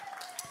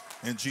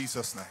In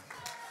Jesus' name.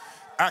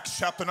 Acts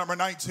chapter number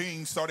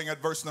 19, starting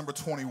at verse number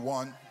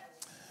 21.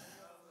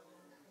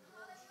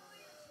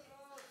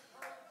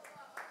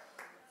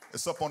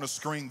 It's up on the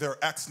screen there.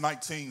 Acts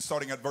 19,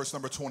 starting at verse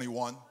number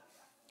 21.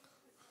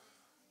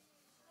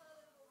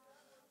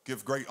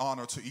 Give great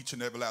honor to each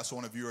and every last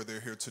one of you that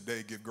are here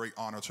today. Give great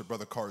honor to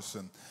Brother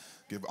Carson.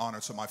 Give honor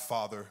to my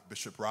father,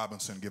 Bishop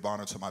Robinson. Give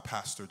honor to my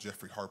pastor,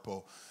 Jeffrey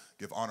Harpo.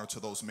 Give honor to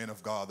those men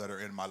of God that are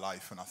in my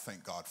life, and I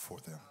thank God for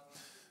them.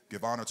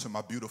 Give honor to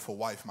my beautiful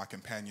wife, my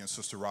companion,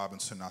 Sister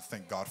Robinson. I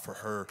thank God for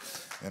her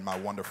and my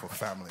wonderful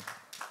family.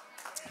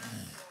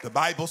 The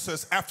Bible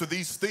says after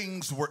these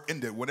things were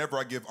ended, whenever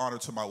I give honor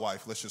to my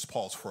wife, let's just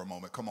pause for a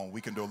moment. Come on, we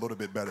can do a little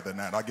bit better than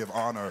that. I give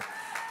honor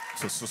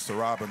to Sister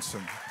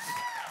Robinson.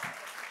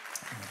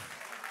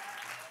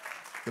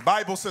 The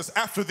Bible says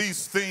after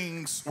these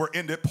things were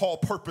ended, Paul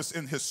purposed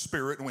in his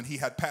spirit when he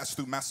had passed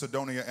through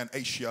Macedonia and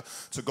Asia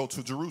to go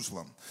to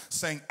Jerusalem,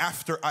 saying,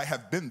 after I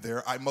have been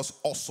there, I must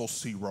also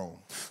see Rome.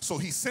 So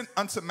he sent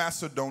unto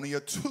Macedonia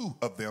 2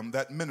 of them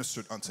that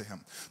ministered unto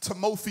him,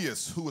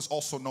 Timotheus, who is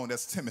also known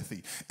as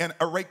Timothy, and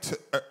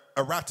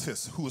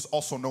Aratus, who is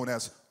also known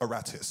as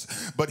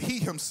Aratus. But he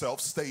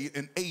himself stayed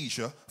in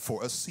Asia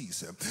for a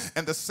season.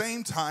 And the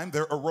same time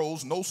there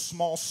arose no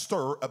small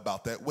stir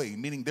about that way,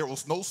 meaning there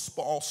was no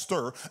small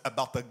stir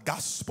about the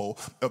gospel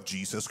of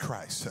Jesus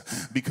Christ.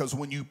 Because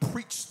when you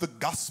preach the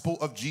gospel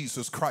of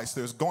Jesus Christ,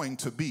 there's going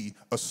to be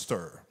a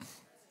stir.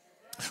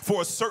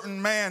 For a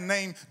certain man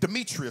named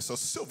Demetrius, a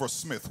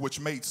silversmith, which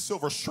made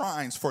silver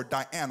shrines for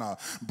Diana,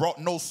 brought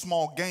no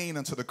small gain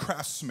unto the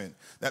craftsmen.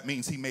 That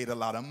means he made a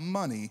lot of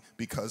money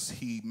because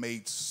he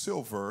made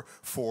silver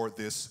for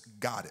this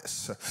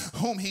goddess,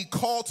 whom he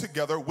called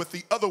together with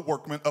the other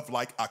workmen of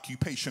like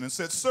occupation and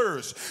said,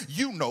 sirs,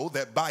 you know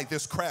that by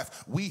this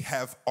craft we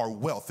have our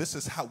wealth. This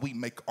is how we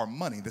make our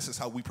money. This is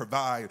how we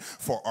provide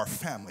for our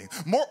family.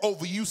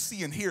 Moreover, you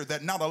see and hear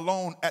that not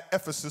alone at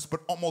Ephesus,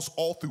 but almost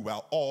all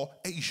throughout all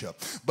Asia.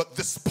 But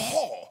this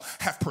Paul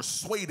hath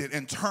persuaded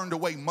and turned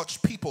away much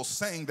people,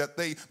 saying that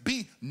they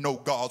be no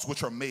gods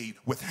which are made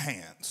with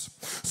hands.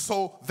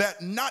 So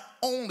that not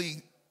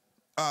only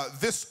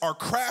this our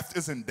craft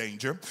is in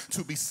danger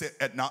to be set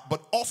at naught,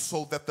 but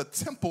also that the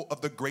temple of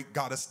the great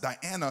goddess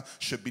Diana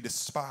should be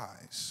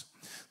despised.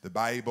 The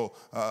Bible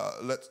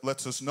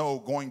lets us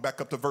know, going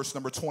back up to verse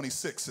number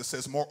 26, it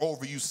says,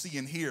 moreover, you see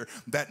and hear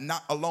that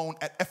not alone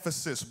at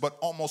Ephesus, but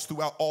almost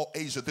throughout all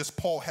Asia, this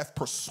Paul hath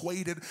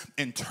persuaded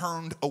and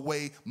turned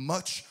away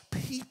much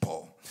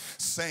people,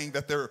 saying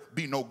that there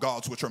be no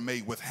gods which are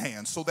made with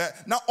hands. So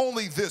that not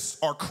only this,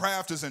 our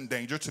craft is in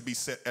danger to be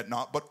set at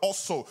naught, but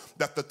also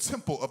that the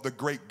temple of the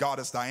great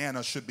goddess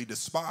Diana should be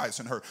despised,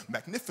 and her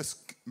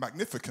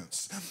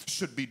magnificence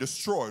should be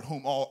destroyed,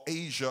 whom all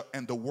Asia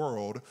and the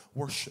world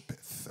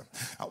worshipeth.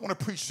 I want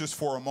to preach this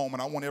for a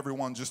moment. I want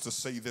everyone just to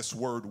say this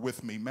word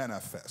with me,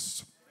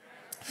 manifest.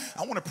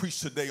 I want to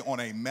preach today on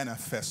a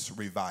manifest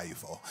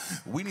revival.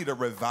 We need a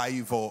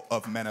revival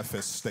of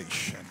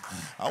manifestation.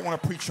 I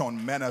want to preach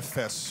on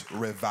manifest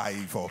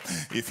revival.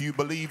 If you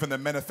believe in the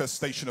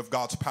manifestation of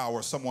God's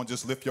power, someone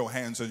just lift your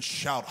hands and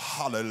shout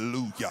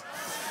hallelujah.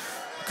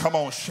 Come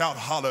on, shout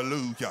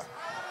hallelujah.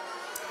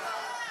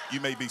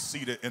 You may be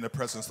seated in the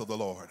presence of the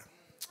Lord.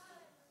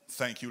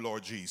 Thank you,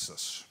 Lord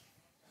Jesus.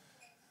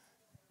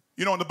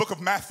 You know, in the book of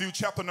Matthew,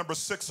 chapter number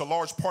 6, a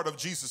large part of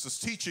Jesus'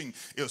 teaching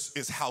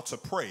is how to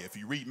pray. If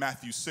you read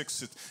Matthew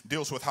 6, it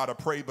deals with how to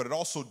pray, but it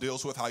also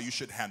deals with how you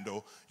should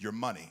handle your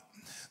money.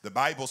 The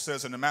Bible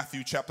says in the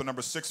Matthew chapter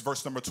number 6,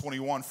 verse number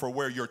 21, for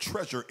where your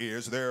treasure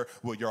is, there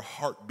will your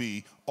heart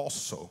be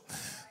also.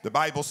 The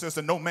Bible says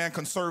that no man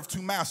can serve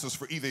 2 masters,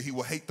 for either he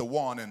will hate the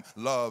one and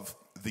love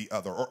the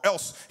other, or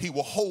else he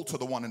will hold to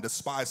the one and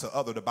despise the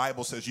other. The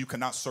Bible says you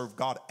cannot serve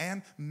God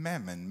and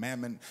mammon.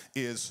 Mammon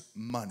is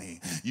money.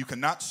 You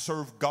cannot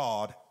serve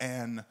God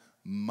and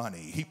money.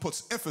 He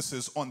puts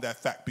emphasis on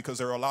that fact because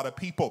there are a lot of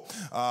people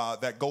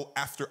that go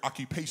after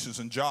occupations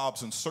and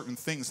jobs and certain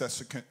things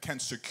that can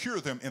secure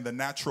them in the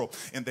natural,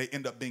 and they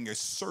end up being a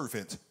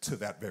servant to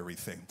that very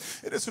thing.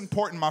 It is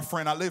important, my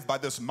friend. I live by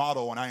this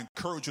motto, and I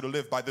encourage you to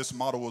live by this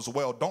motto as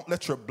well. Don't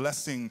let your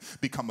blessing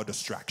become a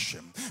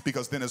distraction,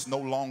 because then it's no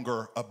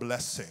longer a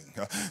blessing.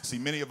 See,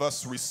 many of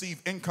us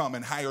receive income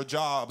and higher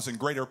jobs and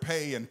greater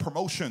pay and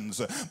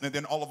promotions, and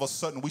then all of a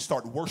sudden we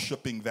start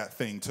worshiping that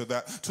thing to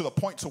the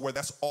point to where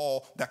that's all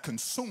that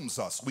consumes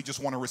us. We just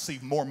want to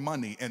receive more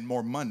money and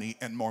more money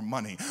and more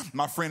money.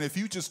 My friend, if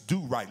you just do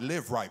right,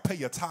 live right, pay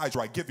your tithes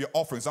right, give your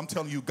offerings, I'm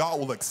telling you, God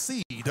will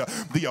exceed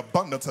the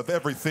abundance of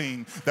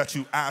everything that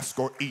you ask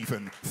or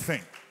even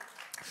think.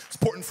 It's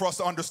important for us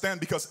to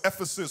understand because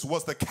Ephesus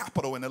was the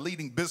capital and the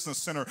leading business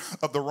center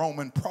of the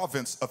Roman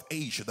province of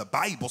Asia. The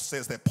Bible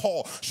says that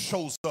Paul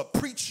shows up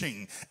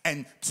preaching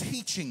and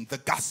teaching the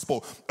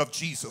gospel of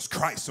Jesus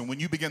Christ. And when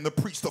you begin to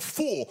preach the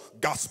full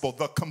gospel,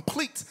 the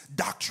complete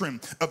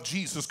doctrine of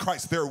Jesus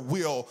Christ, there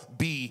will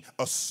be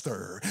a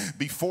stir.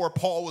 Before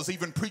Paul was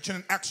even preaching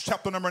in Acts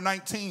chapter number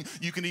 19,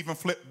 you can even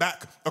flip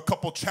back a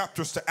couple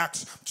chapters to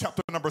Acts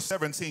chapter number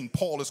 17.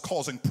 Paul is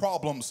causing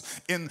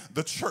problems in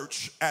the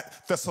church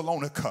at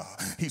Thessalonica.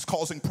 Thessalonica. He's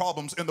causing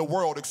problems in the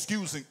world,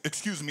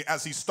 excuse me,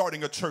 as he's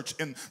starting a church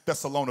in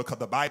Thessalonica.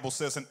 The Bible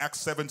says in Acts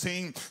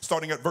 17,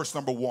 starting at verse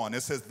number 1,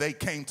 it says they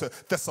came to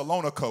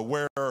Thessalonica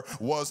where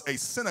was a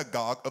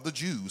synagogue of the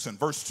Jews. And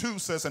verse 2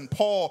 says, and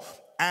Paul,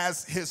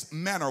 as his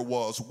manner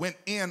was, went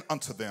in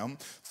unto them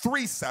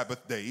 3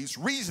 Sabbath days,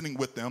 reasoning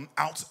with them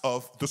out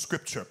of the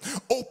scripture,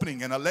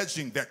 opening and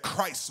alleging that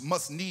Christ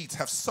must needs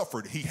have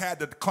suffered. He had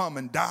to come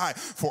and die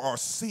for our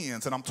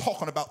sins. And I'm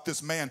talking about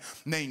this man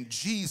named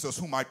Jesus,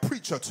 whom I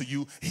preach unto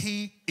you.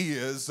 He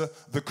is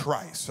the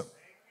Christ.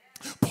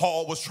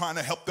 Paul was trying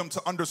to help them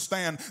to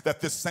understand that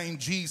this same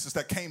Jesus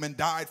that came and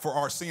died for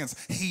our sins,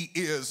 he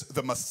is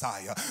the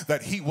Messiah,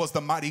 that he was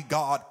the mighty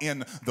God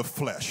in the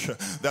flesh,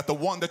 that the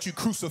one that you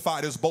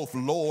crucified is both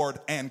Lord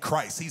and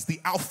Christ. He's the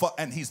Alpha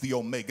and he's the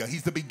Omega.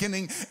 He's the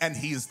beginning and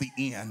he is the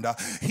end.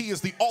 He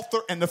is the author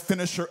and the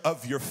finisher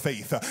of your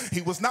faith.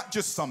 He was not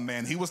just some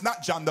man. He was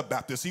not John the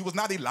Baptist. He was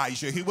not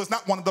Elijah. He was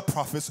not one of the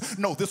prophets.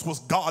 No, this was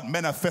God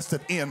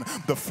manifested in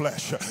the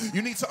flesh.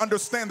 You need to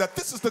understand that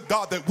this is the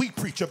God that we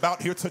preach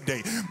about here today.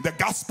 The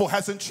gospel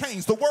hasn't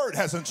changed. The word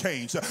hasn't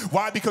changed.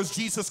 Why? Because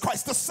Jesus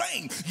Christ the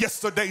same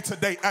yesterday,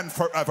 today, and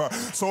forever.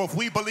 So if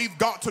we believe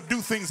God to do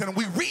things, and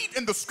we read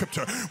in the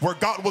scripture where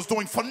God was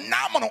doing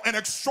phenomenal and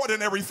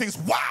extraordinary things,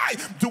 why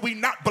do we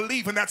not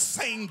believe in that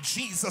same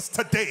Jesus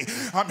today?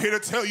 I'm here to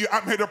tell you,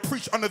 I'm here to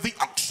preach under the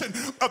unction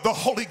of the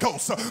Holy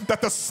Ghost,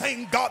 that the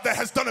same God that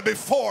has done it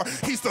before,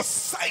 he's the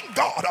same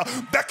God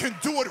that can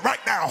do it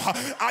right now.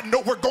 I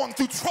know we're going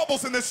through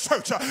troubles in this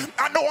church.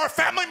 I know our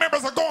family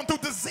members are going through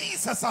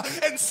diseases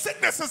and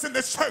sicknesses in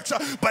this church,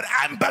 but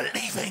I'm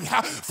believing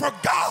for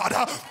God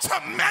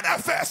to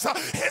manifest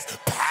his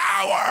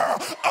power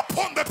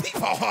upon the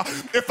people.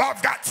 If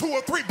I've got 2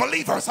 or 3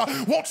 believers,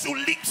 won't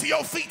you leap to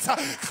your feet,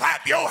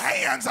 clap your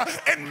hands,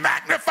 and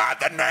magnify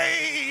the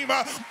name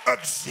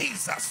of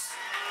Jesus?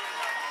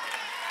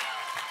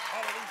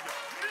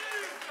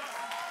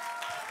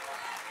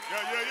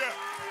 Hallelujah. Yeah.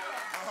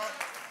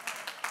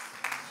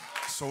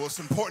 So it's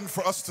important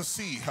for us to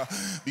see,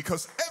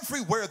 because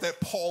everywhere that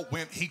Paul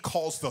went, he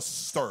caused a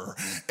stir.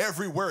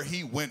 Everywhere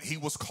he went, he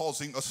was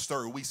causing a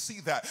stir. We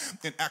see that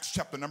in Acts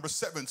chapter number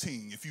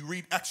 17. If you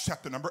read Acts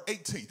chapter number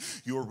 18,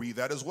 you'll read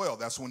that as well.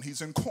 That's when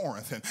he's in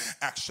Corinth. And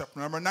Acts chapter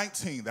number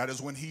 19, that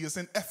is when he is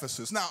in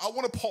Ephesus. Now, I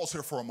want to pause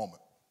here for a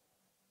moment,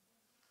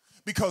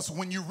 because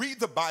when you read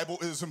the Bible,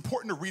 it is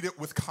important to read it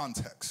with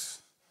context.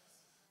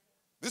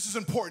 This is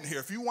important here.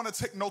 If you want to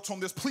take notes on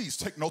this, please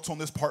take notes on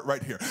this part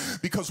right here.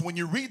 Because when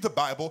you read the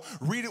Bible,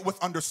 read it with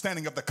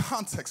understanding of the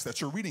context that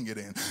you're reading it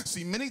in.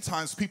 See, many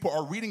times people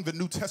are reading the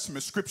New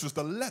Testament scriptures,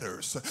 the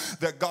letters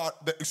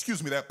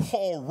that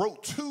Paul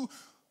wrote to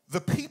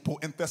the people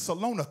in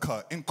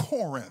Thessalonica, in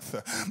Corinth,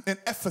 in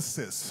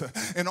Ephesus,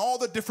 in all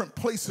the different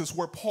places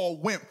where Paul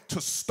went to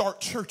start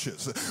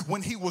churches.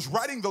 When he was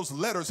writing those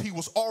letters, he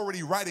was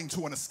already writing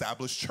to an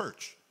established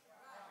church.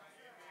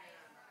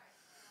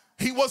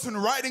 He wasn't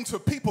writing to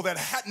people that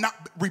had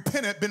not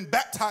repented, been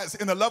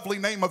baptized in the lovely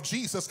name of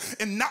Jesus,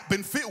 and not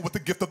been filled with the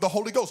gift of the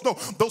Holy Ghost. No,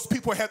 those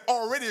people had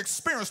already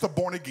experienced the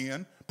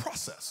born-again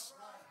process.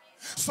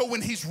 So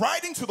when he's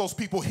writing to those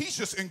people, he's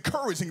just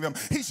encouraging them.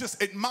 He's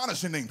just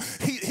admonishing them.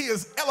 He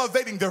is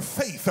elevating their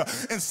faith.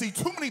 And see,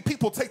 too many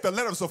people take the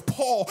letters of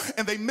Paul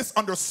and they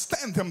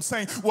misunderstand them,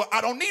 saying, well,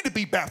 I don't need to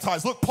be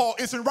baptized. Look, Paul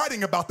isn't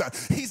writing about that.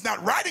 He's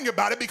not writing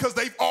about it because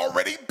they've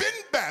already been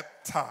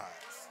baptized.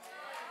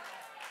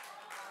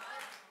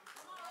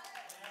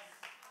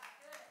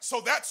 So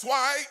that's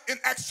why in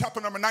Acts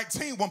chapter number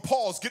 19, when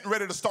Paul's getting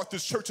ready to start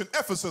this church in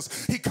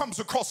Ephesus, he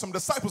comes across some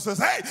disciples and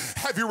says, hey,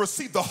 have you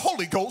received the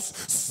Holy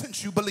Ghost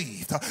since you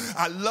believed?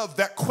 I love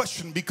that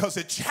question because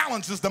it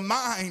challenges the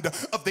mind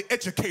of the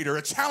educator.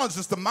 It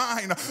challenges the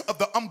mind of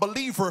the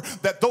unbeliever,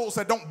 that those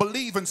that don't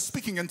believe in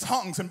speaking in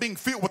tongues and being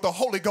filled with the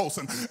Holy Ghost,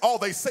 and all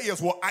they say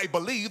is, well, I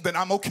believe, then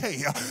I'm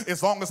okay.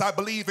 As long as I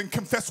believe and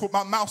confess with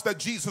my mouth that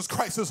Jesus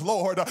Christ is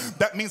Lord,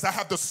 that means I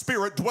have the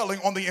Spirit dwelling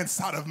on the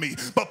inside of me.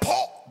 But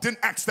Paul didn't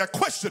ask that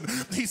question.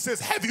 He says,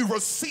 have you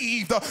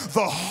received the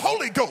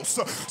Holy Ghost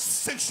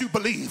since you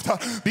believed?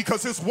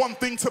 Because it's one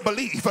thing to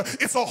believe.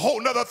 It's a whole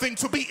nother thing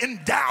to be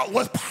endowed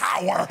with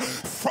power.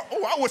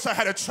 I wish I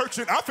had a church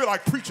and I feel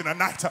like preaching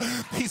tonight.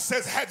 He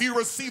says, have you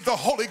received the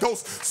Holy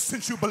Ghost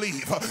since you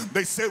believe?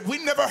 They said,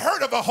 we never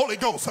heard of the Holy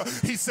Ghost.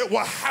 He said,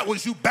 well, how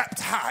was you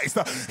baptized?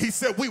 He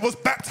said, we was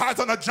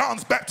baptized under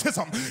John's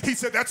baptism. He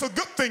said, that's a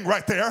good thing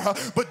right there.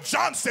 But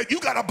John said,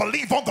 you got to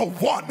believe on the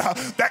one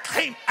that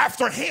came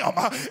after him.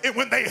 And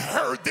when they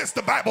heard this,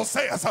 the Bible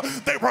says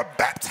they were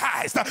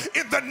baptized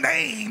in the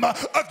name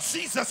of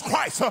Jesus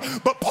Christ.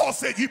 But Paul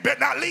said, you better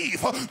not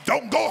leave.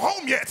 Don't go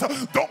home yet.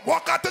 Don't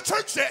walk out the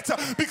church yet,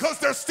 because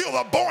there's still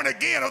a born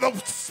again of the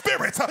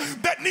Spirit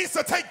that needs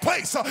to take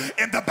place.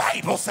 And the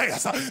Bible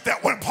says that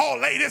when Paul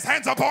laid his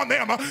hands upon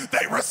them,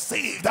 they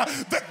received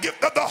the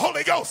gift of the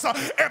Holy Ghost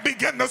and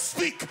began to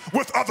speak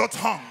with other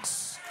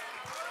tongues.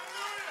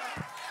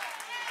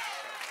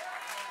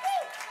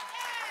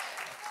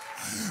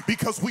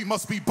 because we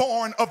must be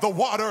born of the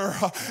water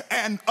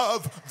and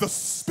of the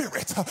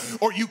Spirit,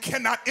 or you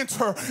cannot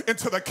enter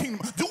into the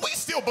kingdom. Do we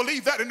still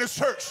believe that in this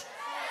church?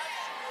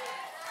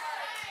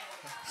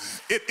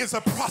 It is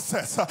a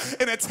process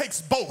and it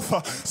takes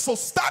both. So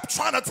stop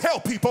trying to tell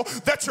people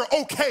that you're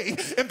okay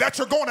and that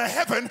you're going to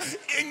heaven,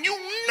 and you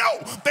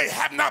know they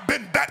have not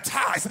been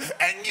baptized,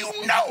 and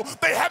you know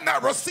they have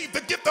not received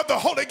the gift of the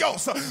Holy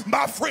Ghost.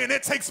 My friend,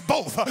 it takes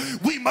both.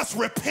 We must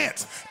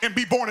repent and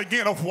be born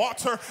again of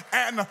water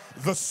and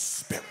the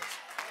Spirit.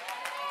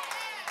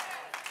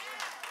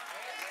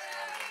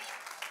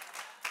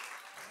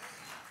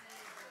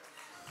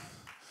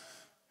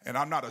 And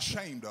I'm not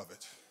ashamed of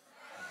it.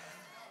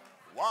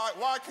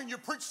 Why can you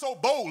preach so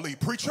boldly,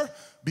 preacher?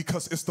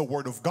 Because it's the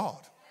word of God.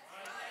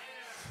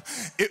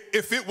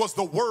 If it was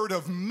the word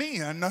of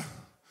men,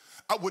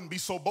 I wouldn't be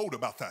so bold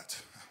about that.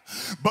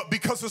 But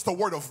because it's the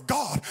word of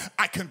God,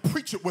 I can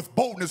preach it with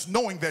boldness,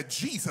 knowing that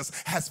Jesus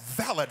has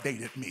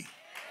validated me.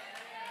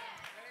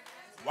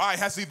 Why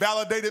has he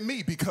validated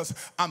me? Because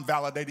I'm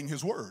validating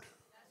his word.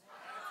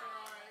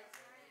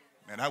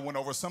 And I went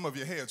over some of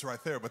your heads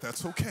right there, but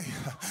that's okay.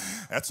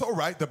 That's all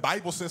right. The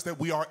Bible says that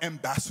we are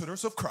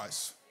ambassadors of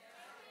Christ.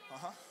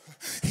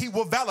 He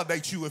will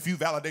validate you if you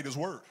validate his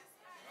word.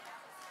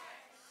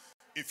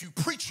 If you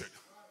preach it,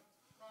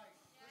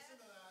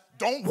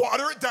 don't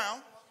water it down.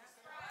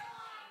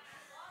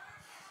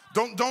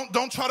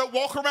 Don't try to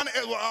walk around.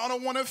 I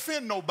don't want to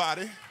offend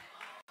nobody.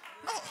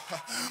 No,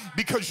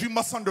 because you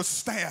must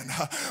understand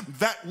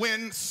that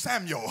when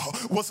Samuel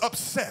was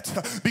upset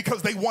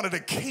because they wanted a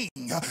king,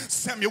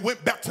 Samuel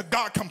went back to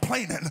God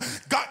complaining.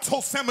 God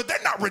told Samuel, they're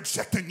not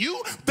rejecting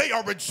you, they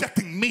are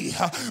rejecting me.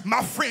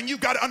 My friend, you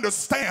got to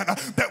understand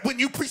that when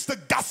you preach the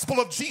gospel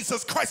of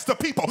Jesus Christ to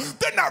people,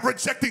 they're not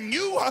rejecting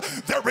you,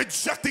 they're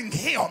rejecting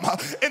him.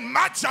 And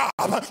my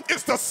job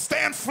is to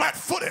stand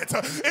flat-footed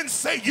and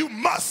say you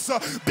must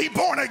be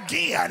born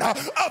again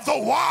of the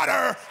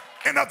water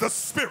and of the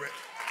Spirit.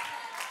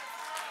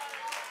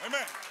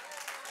 Amen.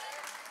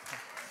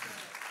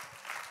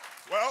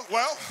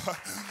 Well,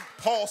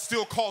 Paul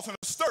still calls it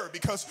a stir,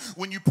 because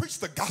when you preach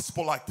the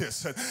gospel like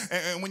this,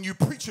 and when you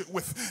preach it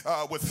with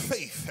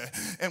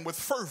faith and with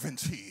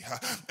fervency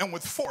and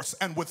with force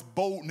and with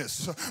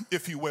boldness,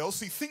 if you will,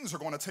 see, things are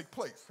going to take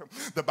place.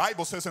 The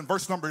Bible says in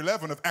verse number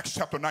 11 of Acts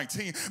chapter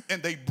 19,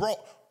 and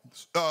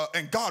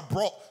God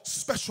brought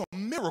special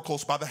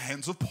miracles by the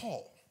hands of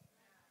Paul,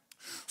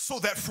 so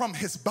that from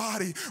his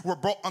body were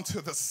brought unto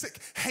the sick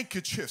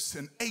handkerchiefs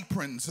and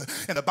aprons.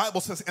 And the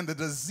Bible says, and the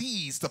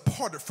disease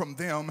departed from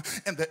them,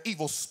 and the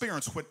evil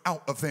spirits went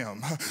out of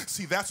them.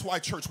 See, that's why,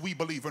 church, we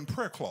believe in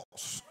prayer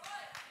cloths.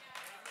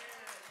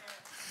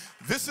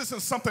 This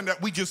isn't something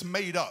that we just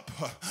made up.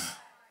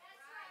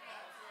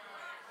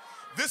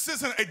 This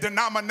isn't a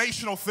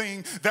denominational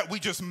thing that we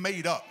just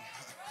made up.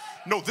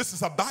 No, this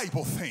is a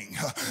Bible thing,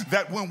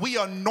 that when we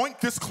anoint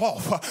this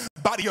cloth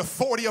by the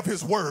authority of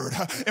his word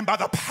and by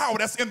the power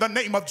that's in the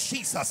name of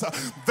Jesus,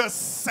 the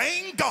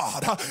same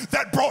God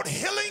that brought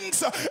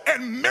healings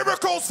and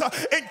miracles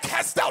and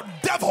cast out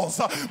devils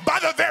by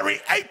the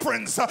very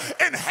aprons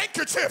and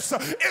handkerchiefs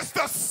is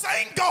the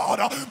same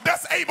God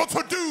that's able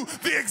to do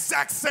the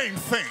exact same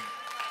thing.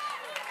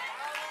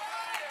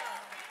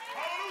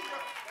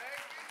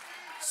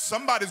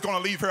 Somebody's going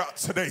to leave here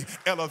today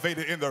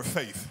elevated in their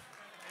faith.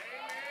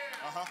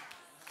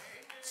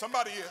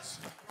 Somebody is.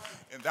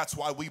 And that's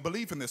why we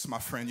believe in this, my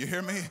friend. You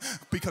hear me?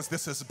 Because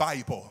this is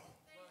Bible.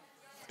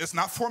 It's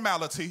not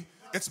formality,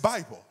 it's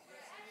Bible.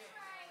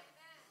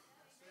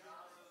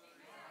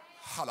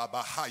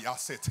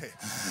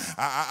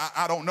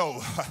 I don't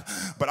know,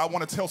 but I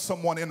want to tell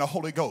someone in the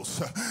Holy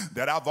Ghost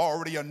that I've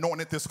already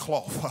anointed this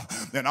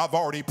cloth and I've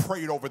already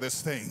prayed over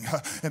this thing,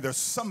 and there's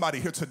somebody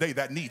here today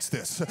that needs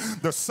this.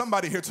 There's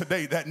somebody here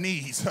today that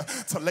needs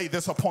to lay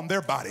this upon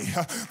their body.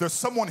 There's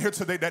someone here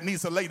today that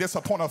needs to lay this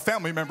upon a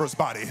family member's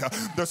body.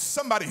 There's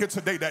somebody here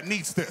today that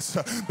needs this,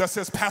 that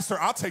says, Pastor,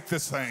 I'll take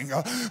this thing.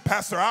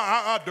 Pastor,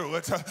 I'll do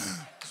it.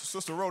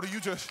 Sister Rhoda, you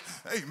just,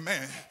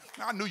 amen.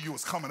 I knew you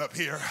was coming up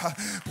here.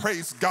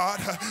 Praise God.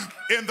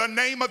 In the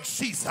name of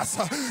Jesus,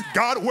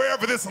 God,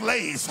 wherever this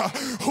lays,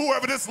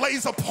 whoever this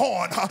lays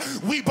upon,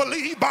 we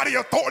believe by the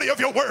authority of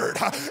your word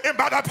and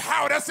by the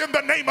power that's in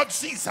the name of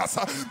Jesus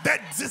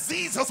that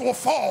diseases will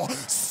fall,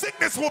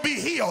 sickness will be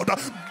healed,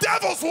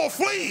 devils will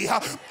flee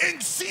in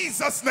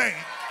Jesus' name.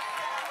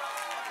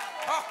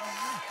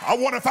 I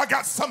wonder if I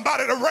got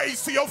somebody to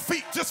raise to your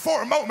feet just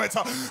for a moment.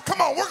 Come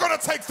on, we're going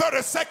to take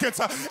 30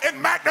 seconds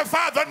and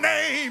magnify the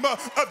name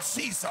of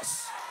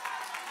Jesus.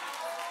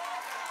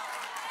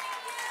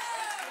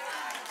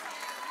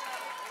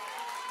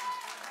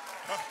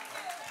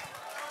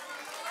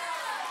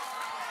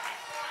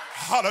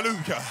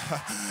 Hallelujah.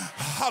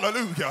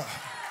 Hallelujah.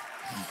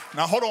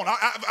 Now, hold on.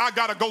 I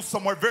got to go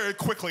somewhere very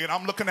quickly, and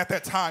I'm looking at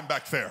that time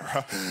back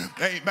there.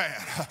 Amen.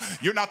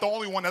 You're not the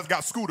only one that's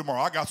got school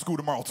tomorrow. I got school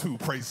tomorrow, too.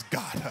 Praise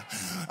God.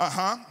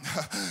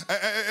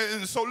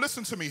 And so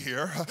listen to me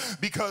here,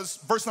 because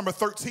verse number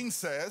 13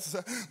 says,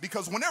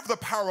 because whenever the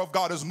power of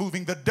God is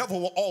moving, the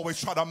devil will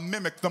always try to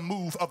mimic the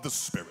move of the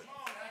Spirit.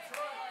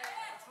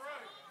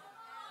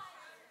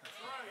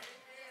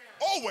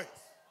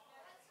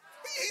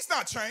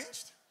 not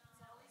changed.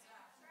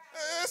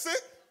 That's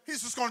it.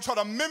 He's just going to try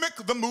to mimic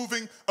the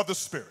moving of the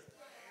Spirit.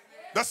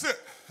 That's it.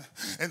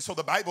 And so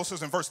the Bible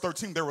says in verse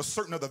 13, there were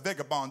certain of the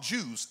vagabond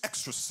Jews,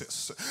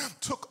 exorcists,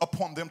 took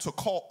upon them to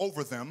call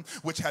over them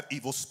which had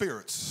evil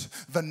spirits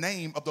the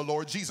name of the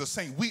Lord Jesus,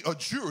 saying, we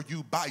adjure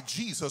you by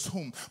Jesus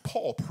whom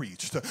Paul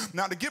preached.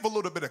 Now, to give a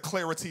little bit of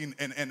clarity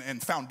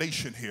and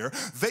foundation here,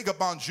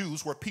 vagabond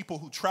Jews were people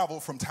who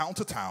traveled from town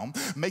to town,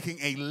 making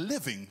a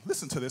living,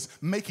 listen to this,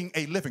 making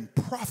a living,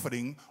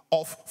 profiting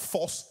off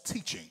false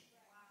teaching.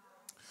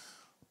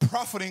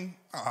 Profiting,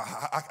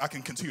 I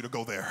can continue to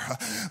go there.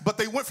 But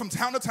they went from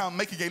town to town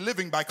making a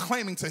living by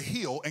claiming to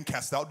heal and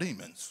cast out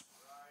demons.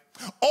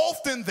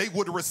 Often they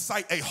would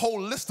recite a whole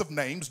list of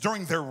names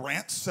during their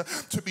rants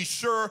to be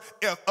sure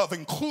of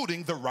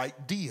including the right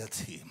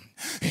deity.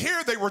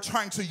 Here they were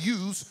trying to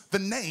use the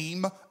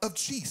name of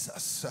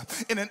Jesus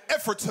in an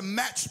effort to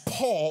match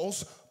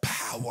Paul's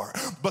power.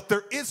 But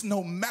there is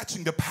no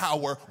matching the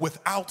power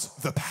without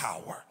the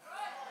power.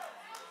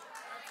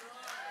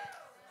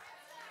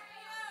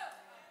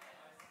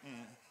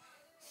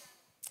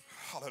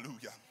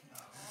 Hallelujah.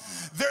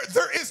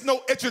 There is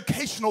no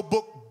educational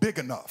book big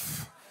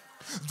enough.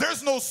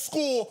 There's no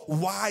school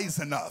wise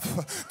enough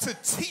to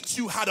teach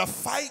you how to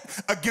fight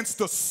against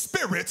the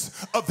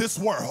spirits of this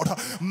world.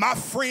 My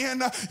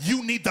friend,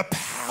 you need the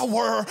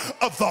power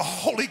of the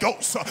Holy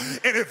Ghost.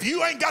 And if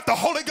you ain't got the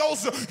Holy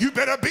Ghost, you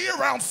better be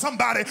around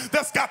somebody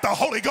that's got the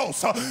Holy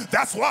Ghost.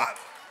 That's why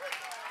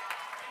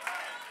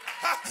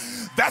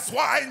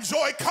I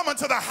enjoy coming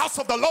to the house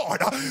of the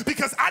Lord,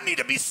 because I need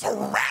to be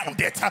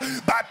surrounded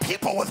by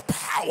people with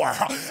power.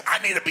 I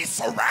need to be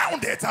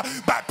surrounded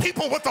by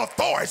people with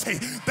authority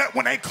that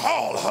when they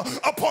call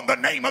upon the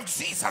name of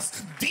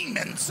Jesus,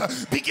 demons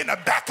begin to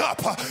back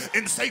up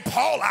and say,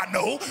 Paul, I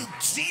know.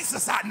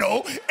 Jesus, I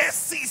know.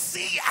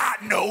 SCC, I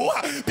know,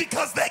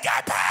 because they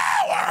got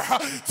power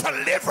to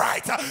live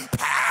right,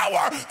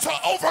 power to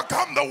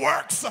overcome the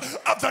works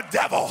of the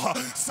devil.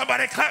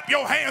 Somebody clap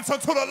your hands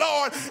unto the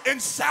Lord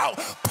and shout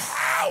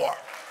power.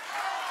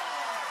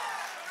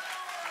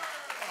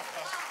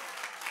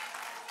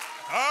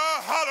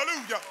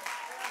 Hallelujah.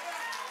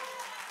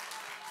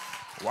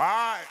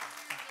 Why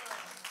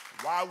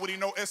would he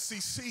know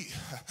SCC?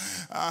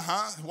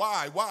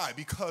 Why?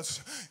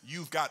 Because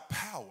you've got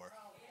power.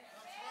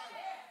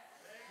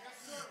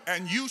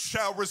 And you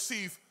shall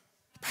receive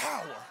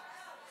power.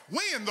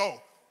 When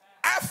though?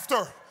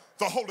 After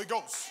the Holy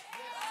Ghost.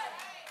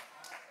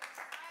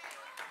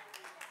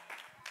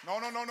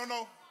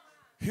 No.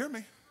 Hear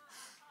me.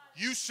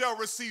 You shall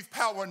receive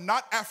power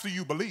not after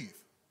you believe.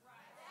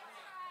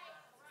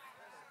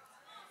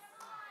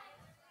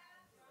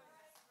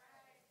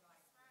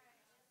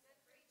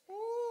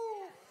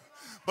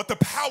 But the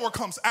power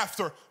comes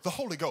after the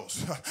Holy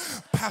Ghost.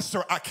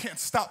 Pastor, I can't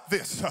stop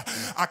this.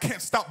 I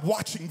can't stop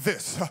watching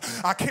this.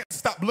 I can't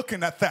stop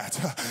looking at that.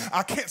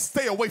 I can't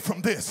stay away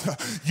from this.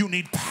 You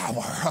need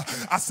power.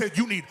 I said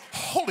you need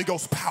Holy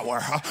Ghost power.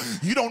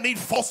 You don't need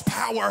false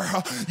power.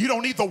 You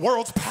don't need the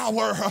world's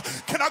power.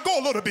 Can I go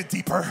a little bit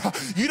deeper?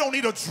 You don't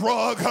need a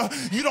drug.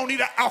 You don't need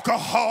an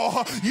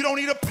alcohol. You don't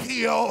need a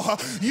pill.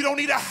 You don't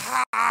need a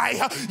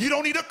high. You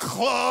don't need a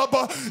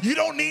club. You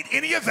don't need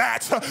any of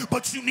that.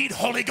 But you need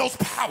Holy Ghost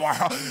power.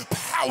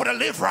 Power to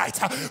live right.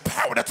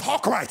 Power to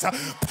talk right.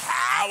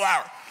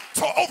 Power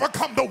to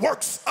overcome the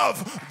works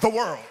of the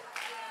world.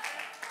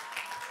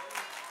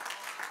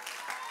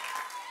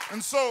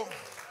 And so,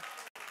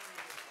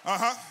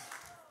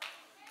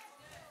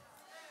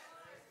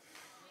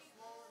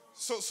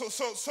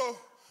 So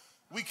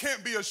we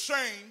can't be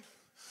ashamed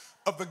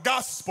of the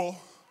gospel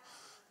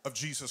of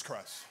Jesus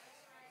Christ.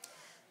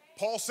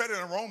 Paul said it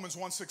in Romans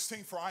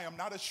 1:16, for I am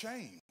not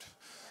ashamed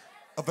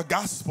of the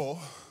gospel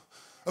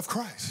of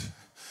Christ.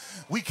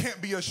 We can't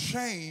be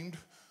ashamed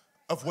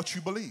of what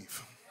you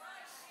believe.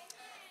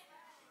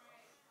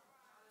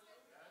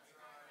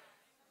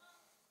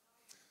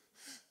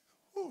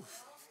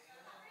 Oof.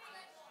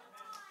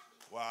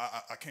 Well,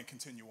 I can't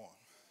continue on.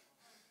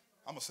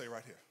 I'm going to say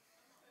right here.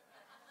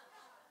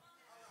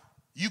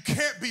 You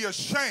can't be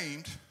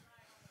ashamed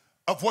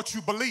of what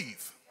you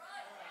believe.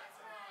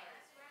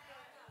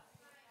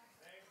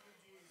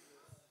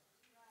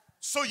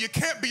 So you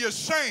can't be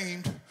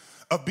ashamed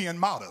of being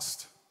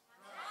modest,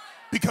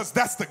 because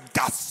that's the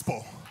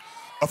gospel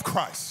of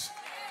Christ.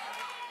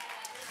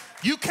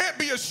 You can't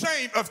be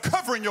ashamed of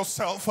covering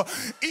yourself,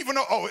 even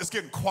though, it's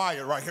getting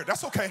quiet right here.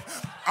 That's okay.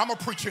 I'm going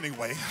to preach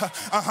anyway.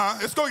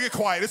 It's going to get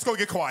quiet. It's going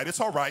to get quiet. It's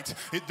all right.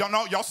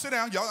 Y'all sit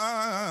down.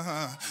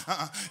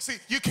 See,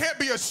 you can't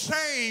be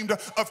ashamed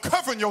of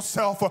covering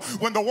yourself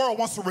when the world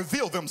wants to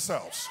reveal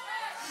themselves,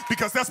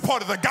 because that's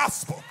part of the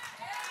gospel.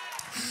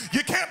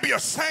 You can't be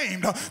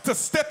ashamed to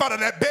step out of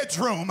that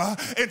bedroom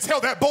and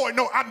tell that boy,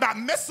 no, I'm not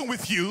messing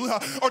with you,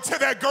 or tell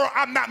that girl,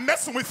 I'm not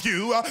messing with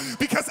you,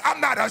 because I'm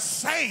not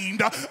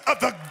ashamed of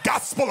the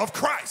gospel of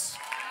Christ.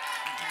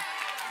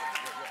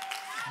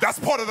 That's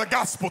part of the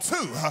gospel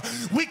too.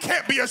 We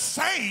can't be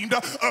ashamed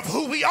of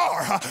who we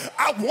are.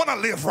 I want to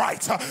live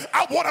right.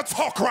 I want to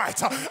talk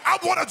right. I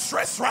want to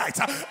dress right.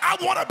 I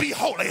want to be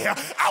holy.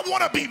 I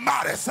want to be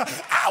modest.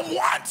 I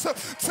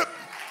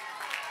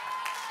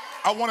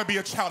want to be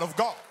a child of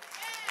God.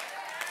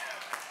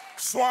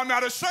 So I'm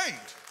not ashamed.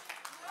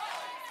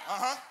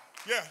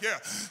 Yeah.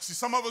 See,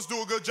 some of us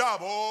do a good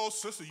job. Oh,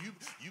 sister,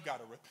 you got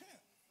to repent.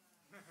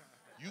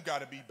 You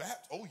got to be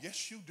baptized. Oh,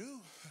 yes, you do.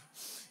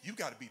 You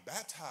got to be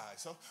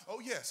baptized.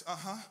 Oh, yes,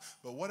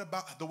 But what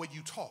about the way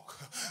you talk?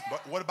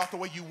 But what about the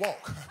way you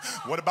walk?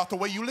 What about the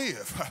way you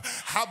live?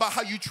 How about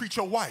how you treat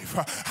your wife?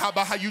 How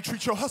about how you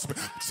treat your husband?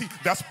 See,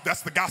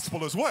 that's the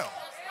gospel as well.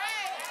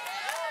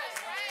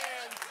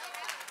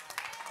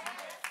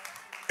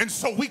 And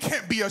so we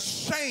can't be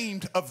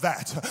ashamed of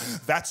that.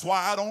 That's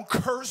why I don't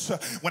curse.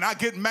 When I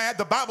get mad,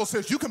 the Bible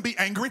says you can be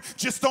angry,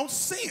 just don't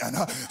sin.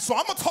 So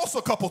I'm going to toss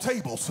a couple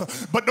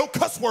tables, but no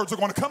cuss words are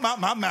going to come out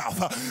my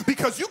mouth,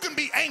 because you can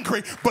be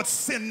angry, but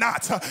sin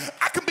not.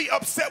 I can be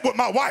upset with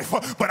my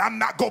wife, but I'm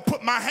not going to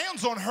put my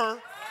hands on her.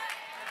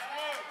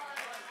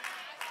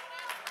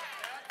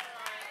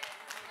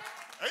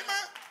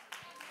 Amen.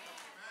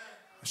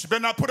 She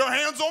better not put her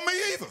hands on me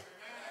either.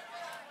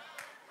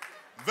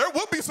 There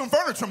will be some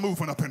furniture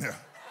moving up in here.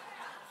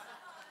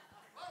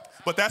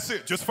 But that's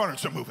it, just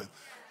furniture moving.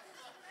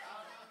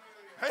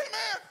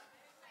 Amen.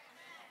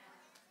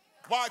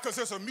 Why? Because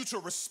there's a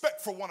mutual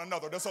respect for one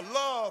another. There's a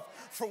love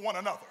for one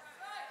another.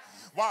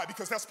 Why?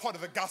 Because that's part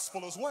of the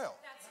gospel as well.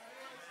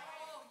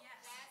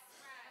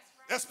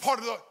 That's part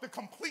of the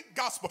complete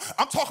gospel.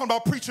 I'm talking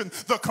about preaching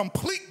the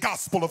complete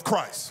gospel of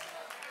Christ.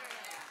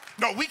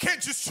 No, we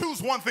can't just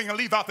choose one thing and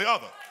leave out the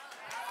other.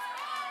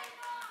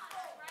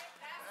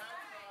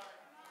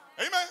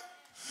 Amen.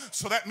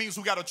 So that means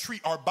we got to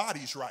treat our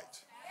bodies right.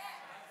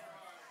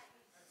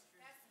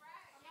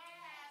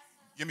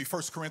 Give me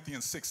 1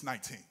 Corinthians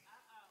 6:19.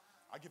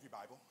 I give you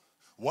Bible.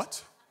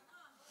 What?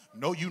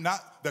 Know you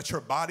not that your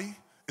body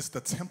is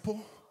the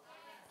temple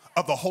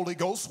of the Holy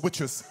Ghost,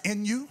 which is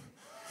in you,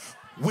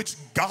 which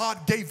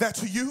God gave that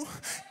to you,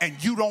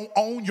 and you don't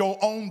own your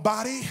own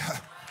body?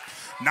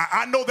 Now,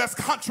 I know that's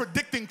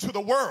contradicting to the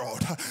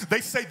world.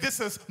 They say this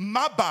is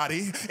my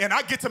body, and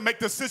I get to make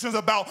decisions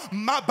about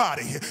my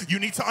body. You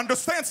need to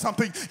understand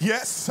something.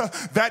 Yes,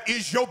 that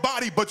is your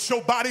body, but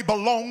your body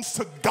belongs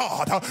to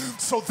God.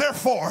 So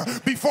therefore,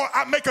 before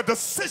I make a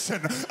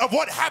decision of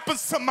what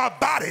happens to my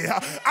body,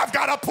 I've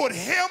got to put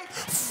him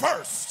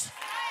first.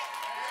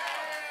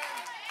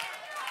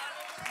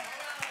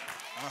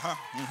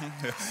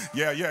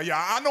 Yeah.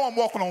 I know I'm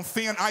walking on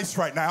thin ice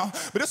right now,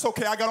 but it's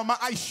okay. I got on my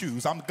ice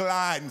shoes. I'm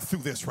gliding through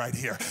this right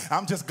here.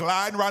 I'm just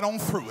gliding right on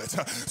through it.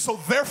 So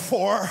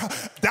therefore,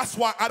 that's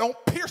why I don't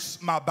pierce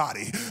my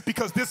body,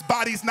 because this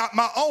body's not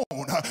my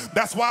own.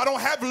 That's why I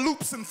don't have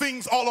loops and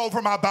things all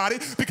over my body,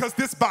 because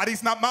this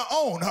body's not my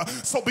own.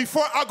 So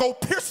before I go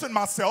piercing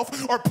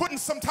myself or putting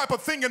some type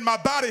of thing in my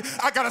body,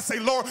 I got to say,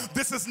 Lord,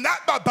 this is not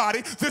my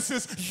body. This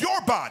is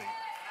your body.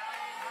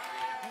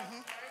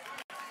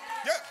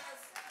 Yeah.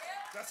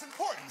 That's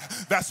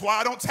important. That's why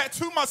I don't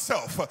tattoo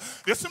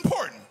myself. It's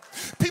important.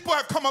 People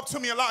have come up to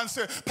me a lot and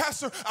said,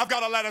 Pastor, I've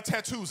got a lot of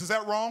tattoos. Is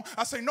that wrong?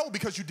 I say, no,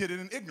 because you did it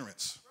in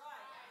ignorance.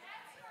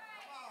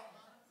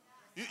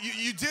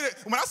 You did it.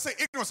 When I say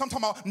ignorance, I'm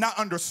talking about not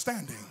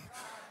understanding.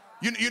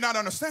 You're not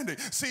understanding.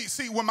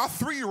 See, when my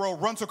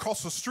 3-year-old runs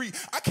across the street,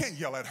 I can't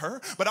yell at her,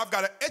 but I've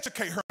got to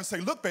educate her and say,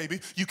 look, baby,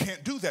 you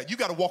can't do that. You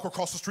got to walk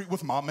across the street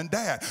with mom and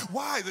dad.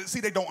 Why? See,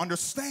 they don't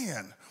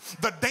understand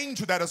the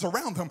danger that is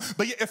around them.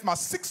 But yet, if my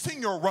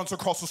 16-year-old runs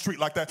across the street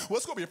like that, well,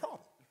 it's going to be a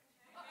problem.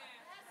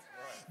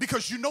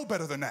 Because you know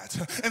better than that.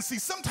 And see,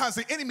 sometimes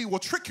the enemy will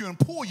trick you and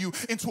pull you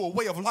into a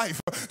way of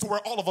life to where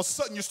all of a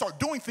sudden you start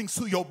doing things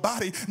to your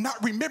body,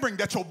 not remembering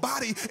that your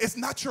body is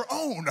not your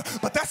own.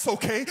 But that's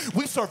okay.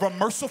 We serve a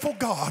merciful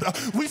God.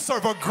 We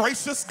serve a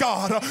gracious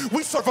God.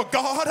 We serve a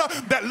God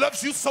that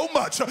loves you so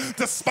much.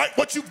 Despite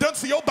what you've done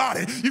to your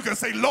body, you can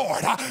say,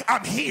 Lord,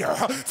 I'm here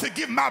to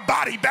give my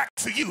body back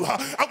to you.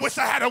 I wish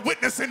I had a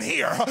witness in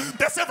here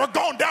that's ever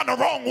gone down the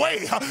wrong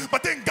way.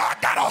 But then God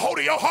got a hold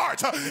of your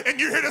heart and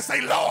you're here to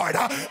say, Lord,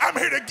 I'm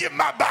here to give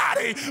my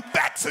body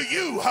back to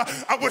you.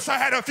 I wish I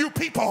had a few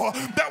people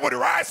that would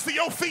rise to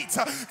your feet,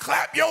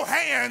 clap your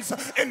hands,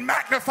 and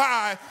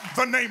magnify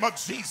the name of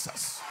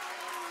Jesus.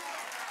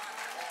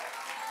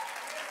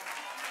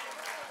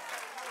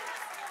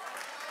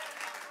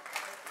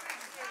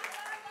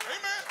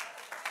 Amen.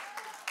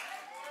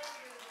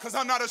 Because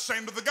I'm not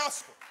ashamed of the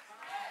gospel.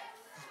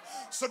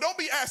 So don't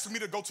be asking me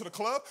to go to the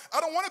club.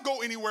 I don't want to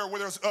go anywhere where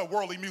there's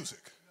worldly music.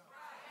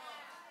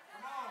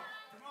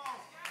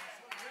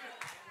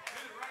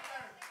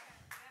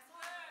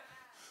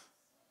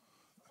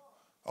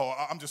 Oh,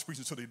 I'm just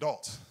preaching to the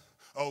adults.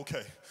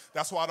 Okay.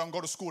 That's why I don't go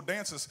to school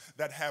dances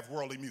that have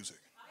worldly music.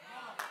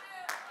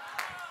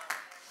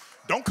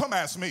 Don't come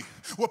ask me,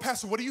 well,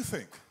 Pastor, what do you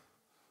think?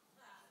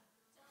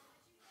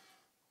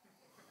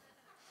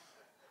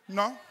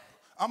 No, I'm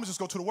going to just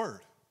go to the Word.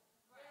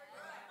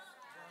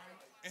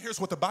 And here's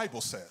what the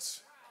Bible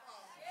says.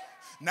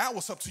 Now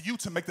it's up to you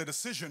to make the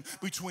decision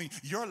between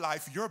your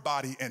life, your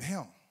body, and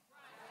him.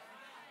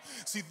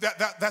 See,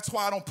 that's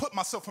why I don't put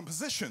myself in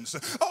positions.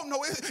 Oh,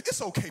 no,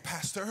 it's okay,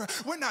 Pastor.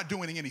 We're not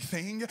doing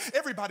anything.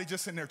 Everybody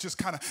just in there just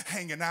kind of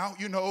hanging out.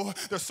 You know,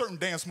 there's certain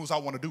dance moves I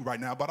want to do right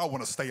now, but I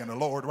want to stay in the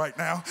Lord right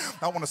now.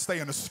 I want to stay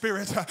in the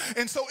Spirit.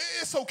 And so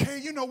it's okay.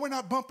 You know, we're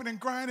not bumping and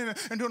grinding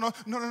and doing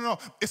no.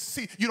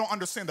 See, you don't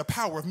understand the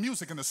power of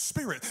music and the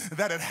spirit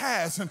that it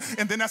has. And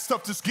then that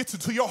stuff just gets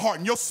into your heart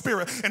and your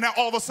spirit. And now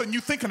all of a sudden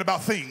you're thinking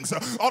about things.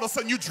 All of a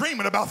sudden you're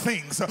dreaming about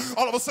things.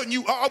 All of a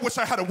sudden I wish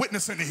I had a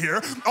witness in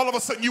here. All of a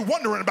sudden you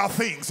wondering about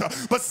things.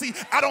 But see,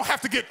 I don't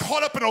have to get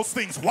caught up in those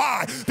things.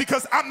 Why?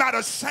 Because I'm not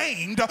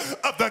ashamed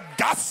of the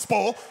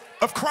gospel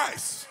of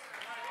Christ.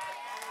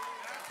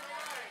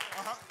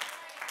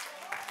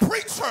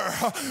 Preacher,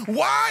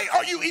 why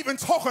are you even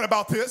talking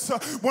about this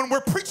when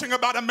we're preaching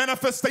about a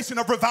manifestation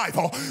of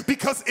revival?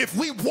 Because if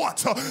we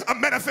want a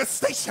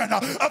manifestation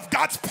of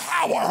God's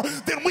power,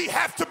 then we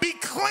have to be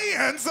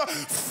cleansed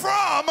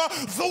from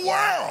the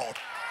world.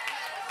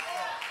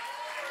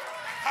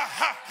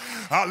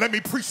 Let me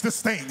preach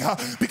this thing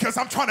because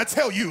I'm trying to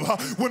tell you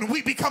when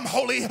we become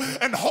holy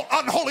and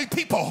unholy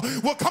people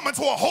will come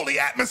into a holy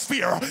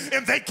atmosphere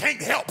and they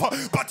can't help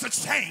but to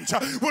change.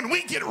 When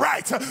we get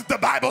right, the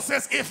Bible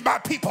says, if my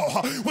people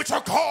which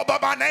are called by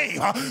my name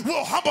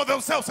will humble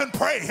themselves and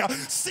pray,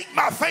 seek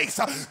my face,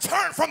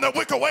 turn from their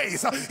wicked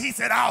ways, he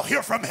said, I'll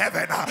hear from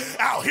heaven.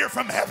 I'll hear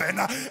from heaven.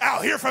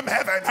 I'll hear from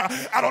heaven.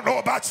 I don't know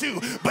about you,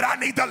 but I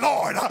need the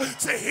Lord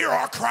to hear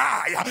our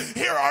cry,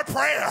 hear our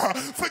prayer,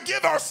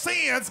 forgive our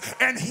sins,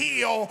 and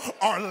heal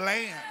our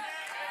land.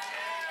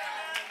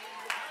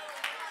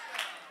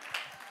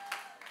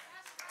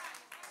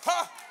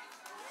 Huh?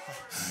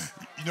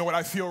 You know what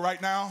I feel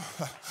right now?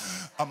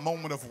 A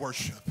moment of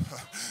worship.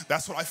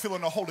 That's what I feel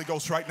in the Holy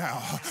Ghost right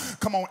now.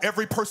 Come on,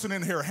 every person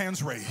in here,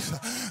 hands raised.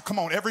 Come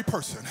on, every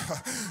person.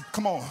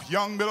 Come on,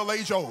 young,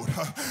 middle-aged, old.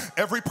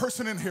 Every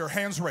person in here,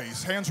 hands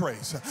raised, hands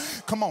raised.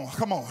 Come on,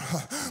 come on.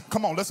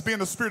 Come on, let's be in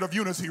the spirit of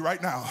unity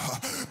right now.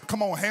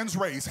 Come on, hands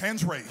raised,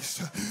 hands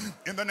raised.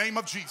 In the name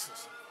of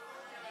Jesus.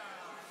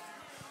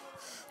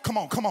 Come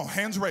on,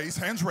 hands raised,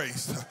 hands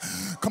raised.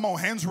 Come on,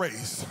 hands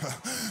raised.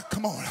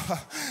 Come on,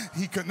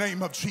 in the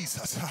name of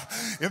Jesus.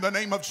 In the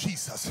name of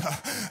Jesus.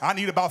 I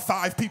need about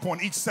 5 people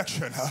in each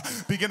section.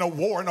 Begin a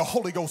war in the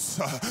Holy Ghost.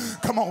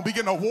 Come on,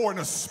 begin a war in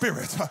the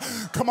Spirit.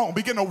 Come on,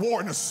 begin a war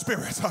in the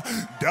Spirit.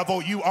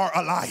 Devil, you are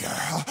a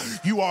liar.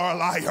 You are a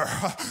liar.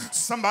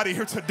 Somebody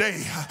here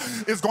today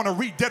is going to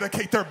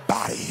rededicate their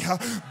body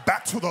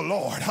back to the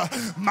Lord.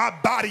 My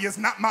body is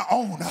not my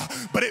own,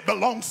 but it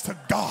belongs to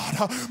God.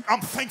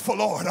 I'm thankful,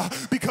 Lord,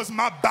 because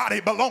my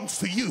body belongs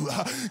to you.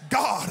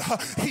 God,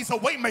 he's a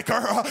way maker.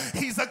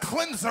 He's a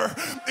cleanser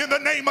in the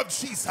name of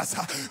Jesus.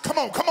 Come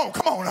on, come on,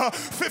 come on.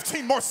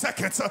 15 more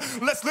seconds.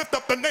 Let's lift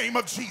up the name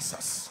of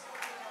Jesus.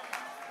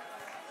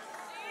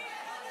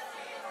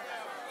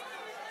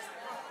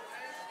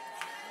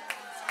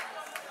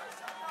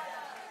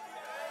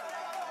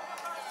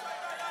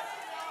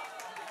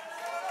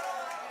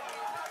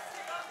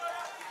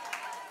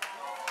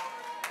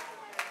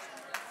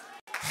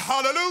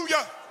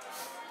 Hallelujah.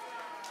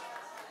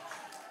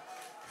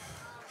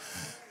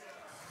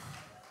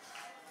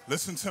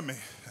 Listen to me,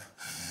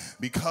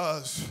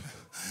 because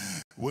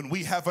when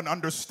we have an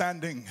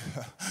understanding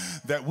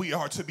that we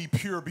are to be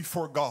pure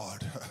before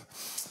God,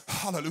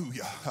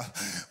 hallelujah.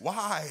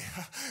 Why?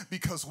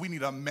 Because we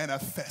need a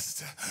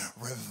manifest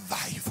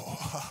revival.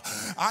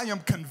 I am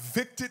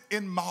convicted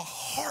in my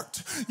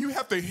heart. You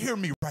have to hear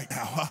me right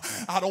now.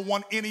 I don't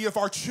want any of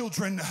our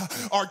children,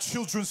 our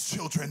children's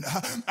children,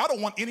 I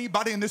don't want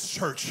anybody in this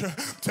church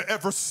to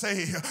ever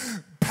say,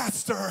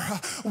 Pastor,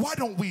 why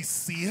don't we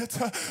see it?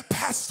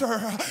 Pastor,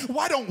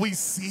 why don't we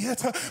see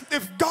it?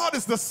 If God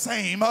is the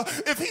same,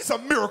 if he's a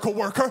miracle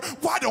worker,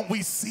 why don't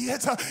we see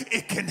it?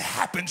 It can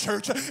happen,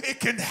 church. It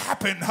can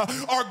happen.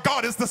 Our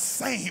God is the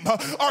same.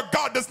 Our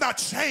God does not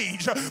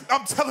change.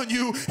 I'm telling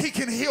you, he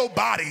can heal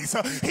bodies.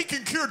 He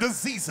can cure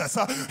diseases.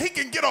 He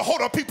can get a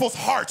hold of people's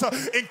hearts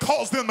and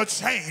cause them to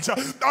change.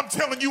 I'm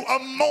telling you, a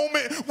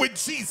moment with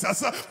Jesus.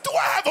 Do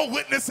I have a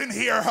witness in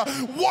here?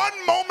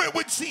 One moment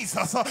with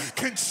Jesus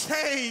can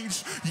change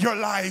your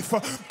life.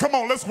 Come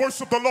on, let's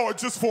worship the Lord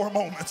just for a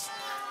moment.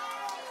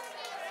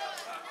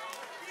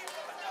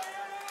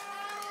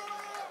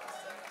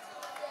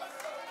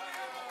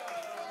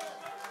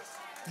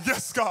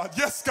 Yes, God,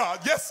 yes, God,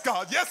 yes,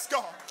 God, yes,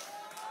 God.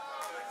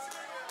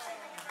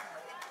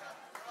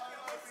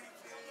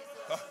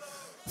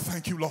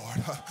 Thank you, Lord.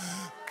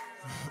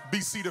 Be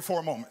seated for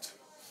a moment.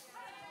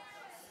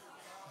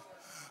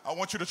 I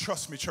want you to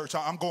trust me, church.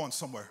 I'm going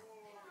somewhere.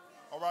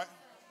 All right?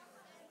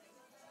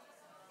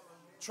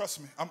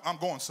 Trust me, I'm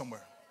going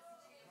somewhere.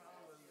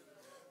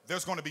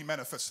 There's going to be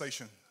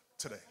manifestation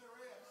today.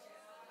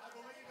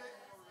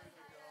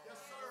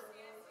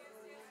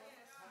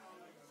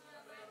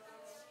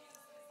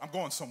 I'm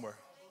going somewhere.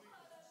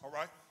 All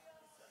right?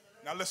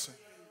 Now listen.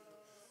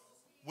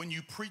 When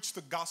you preach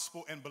the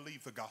gospel and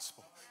believe the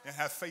gospel and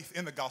have faith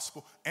in the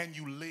gospel and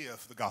you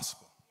live the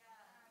gospel,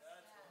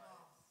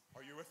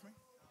 Are you with me?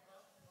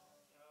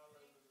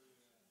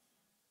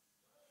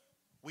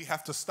 We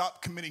have to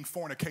stop committing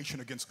fornication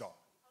against God.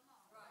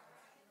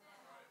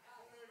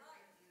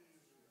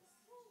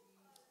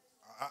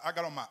 I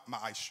got on my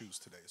ice shoes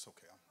today. It's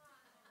okay.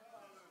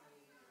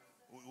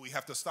 We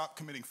have to stop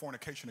committing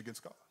fornication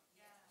against God.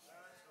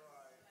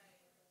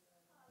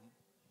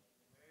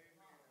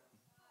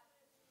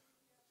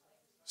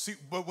 See,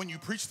 but when you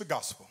preach the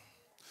gospel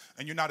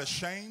and you're not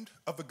ashamed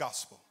of the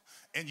gospel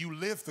and you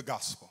live the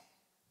gospel.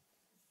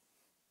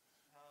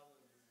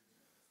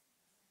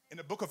 In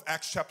the book of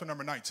Acts chapter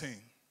number 19,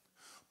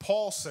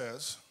 Paul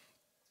says,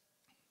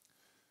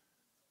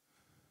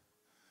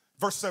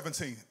 verse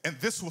 17, and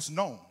this was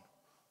known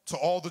to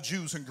all the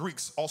Jews and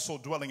Greeks also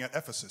dwelling at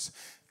Ephesus,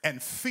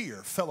 and fear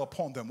fell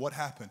upon them. What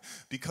happened?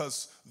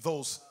 Because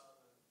those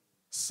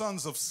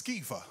sons of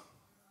Sceva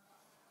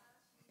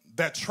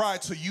that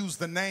tried to use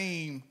the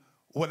name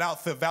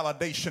without the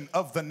validation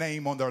of the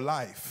name on their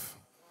life.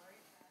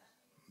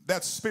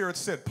 That spirit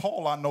said,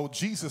 Paul, I know,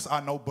 Jesus,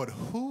 I know, but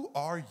who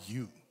are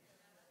you?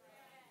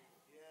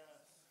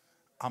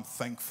 I'm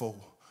thankful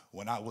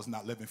when I was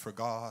not living for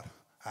God,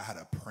 I had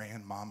a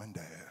praying mom and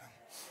dad.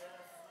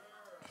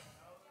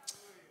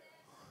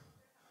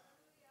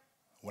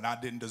 When I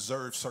didn't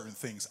deserve certain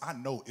things, I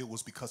know it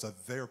was because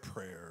of their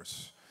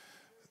prayers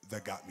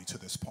that got me to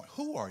this point.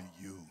 Who are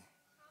you?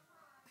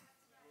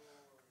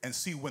 And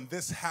see, when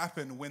this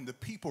happened, when the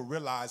people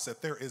realized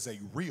that there is a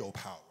real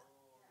power.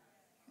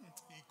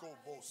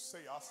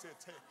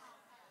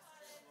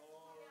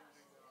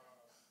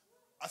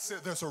 I said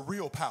there's a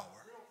real power.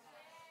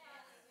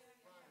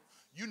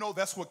 You know,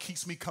 that's what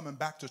keeps me coming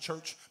back to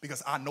church,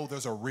 because I know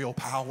there's a real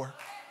power.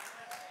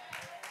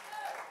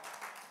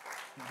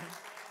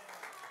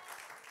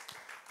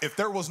 If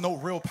there was no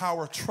real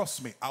power,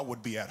 trust me, I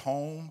would be at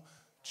home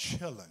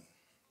chilling.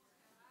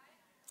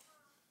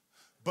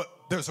 But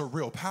there's a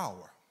real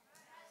power.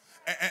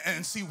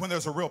 And see, when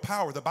there's a real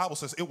power, the Bible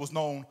says it was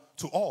known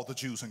to all the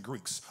Jews and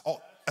Greeks,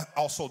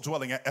 also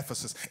dwelling at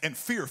Ephesus, and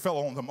fear fell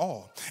on them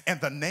all.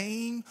 And the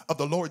name of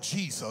the Lord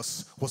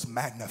Jesus was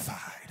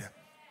magnified.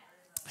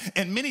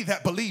 And many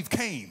that believed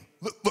came,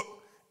 look,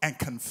 and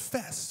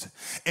confessed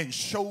and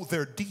showed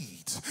their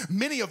deeds.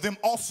 Many of them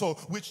also,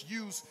 which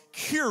used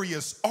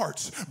curious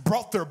arts,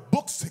 brought their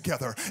books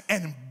together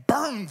and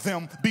burned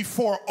them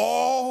before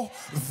all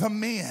the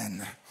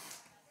men.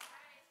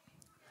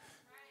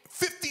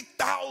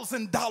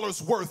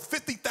 $50,000 worth,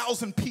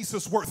 50,000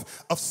 pieces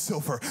worth of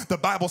silver. The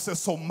Bible says,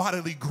 so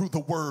mightily grew the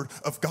word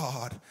of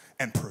God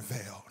and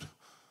prevailed.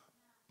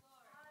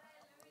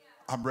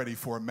 I'm ready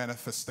for a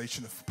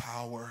manifestation of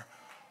power,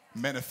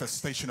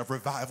 manifestation of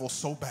revival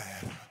so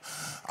bad.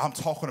 I'm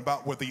talking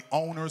about where the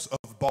owners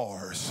of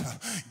bars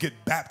get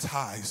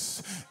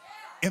baptized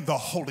in the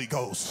Holy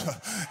Ghost,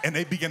 and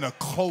they begin to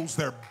close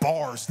their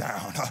bars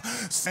down,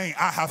 saying,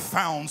 I have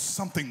found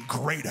something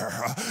greater.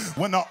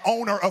 When the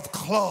owner of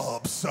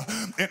clubs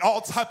and all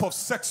type of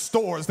sex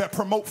stores that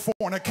promote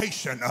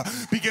fornication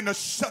begin to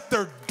shut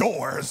their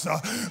doors,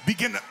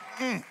 begin to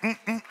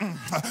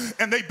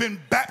and they've been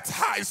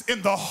baptized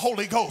in the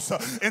Holy Ghost,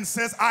 and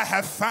says, I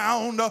have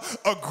found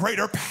a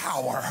greater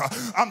power.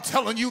 I'm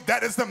telling you,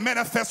 that is the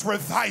manifest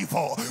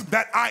revival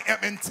that I am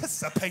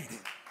anticipating.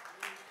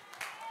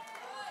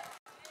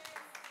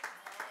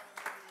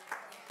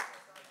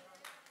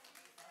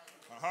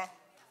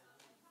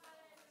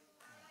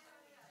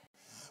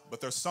 But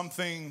there's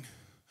something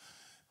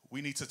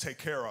we need to take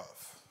care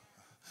of.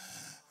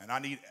 And I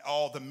need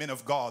all the men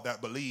of God that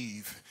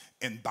believe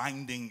in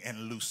binding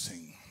and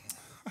loosing.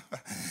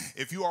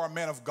 If you are a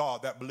man of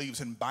God that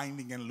believes in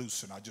binding and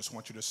loosing, I just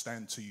want you to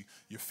stand to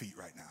your feet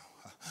right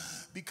now.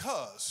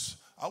 Because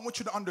I want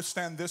you to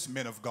understand this,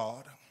 men of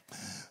God,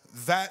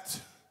 that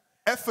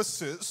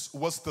Ephesus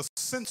was the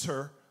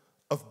center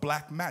of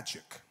black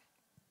magic.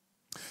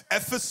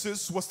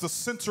 Ephesus was the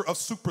center of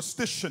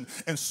superstition,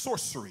 and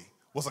sorcery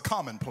was a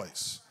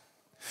commonplace.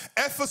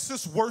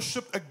 Ephesus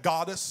worshiped a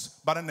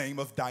goddess by the name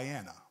of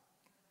Diana.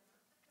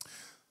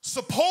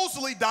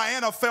 Supposedly,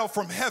 Diana fell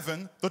from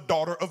heaven, the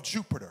daughter of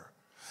Jupiter.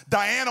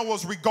 Diana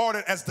was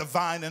regarded as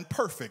divine and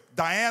perfect.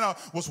 Diana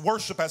was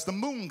worshipped as the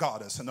moon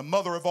goddess and the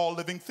mother of all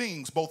living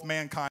things, both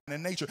mankind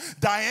and nature.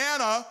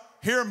 Diana,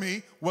 hear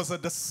me, was a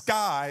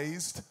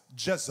disguised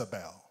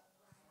Jezebel.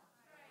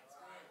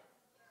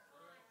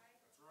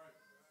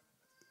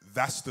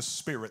 That's the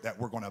spirit that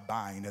we're going to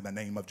bind in the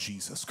name of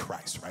Jesus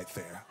Christ right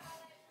there.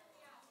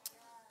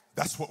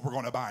 That's what we're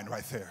going to bind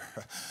right there.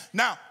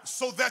 Now,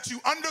 so that you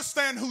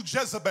understand who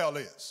Jezebel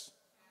is.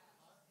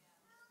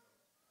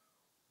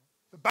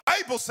 The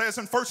Bible says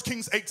in 1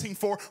 Kings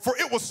 18:4, for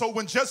it was so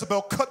when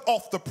Jezebel cut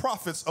off the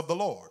prophets of the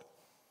Lord.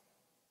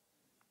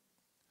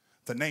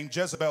 The name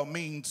Jezebel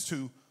means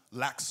to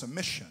lack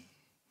submission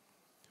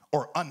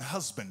or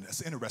unhusband.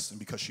 That's interesting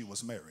because she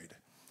was married.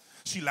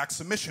 She lacked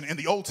submission. In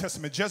the Old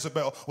Testament,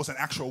 Jezebel was an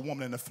actual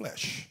woman in the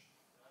flesh.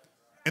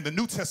 In the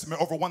New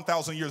Testament, over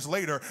 1,000 years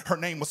later, her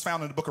name was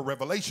found in the book of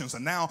Revelations.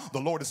 And now the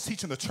Lord is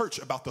teaching the church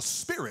about the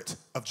spirit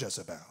of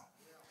Jezebel.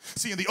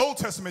 See, in the Old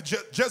Testament,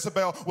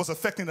 Jezebel was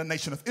affecting the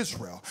nation of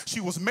Israel. She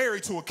was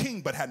married to a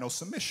king but had no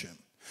submission.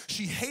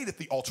 She hated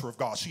the altar of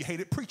God. She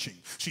hated preaching.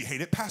 She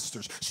hated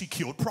pastors. She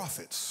killed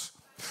prophets.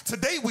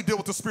 Today, we deal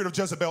with the spirit of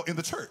Jezebel in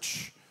the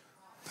church.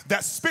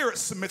 That spirit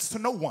submits to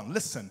no one.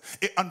 Listen,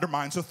 it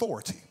undermines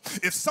authority.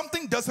 If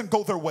something doesn't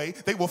go their way,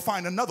 they will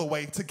find another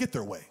way to get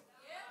their way.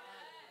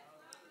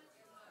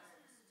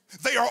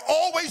 They are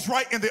always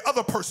right and the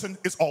other person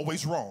is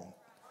always wrong.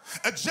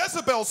 A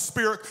Jezebel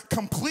spirit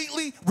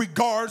completely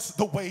regards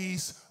the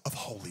ways of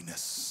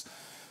holiness.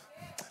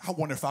 I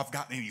wonder if I've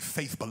got any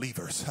faith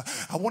believers.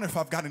 I wonder if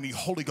I've got any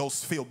Holy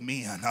Ghost filled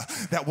men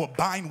that will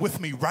bind with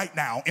me right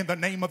now in the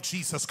name of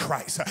Jesus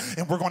Christ.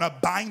 And we're going to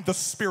bind the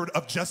spirit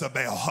of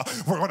Jezebel.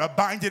 We're going to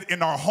bind it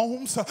in our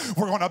homes.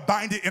 We're going to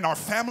bind it in our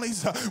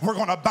families. We're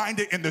going to bind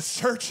it in this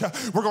church.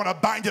 We're going to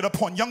bind it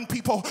upon young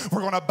people.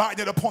 We're going to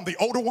bind it upon the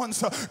older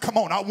ones. Come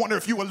on, I wonder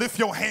if you will lift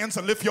your hands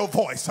and lift your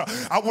voice.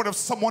 I wonder if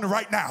someone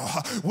right now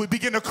would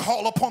begin to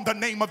call upon the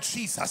name of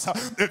Jesus.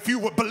 If you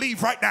would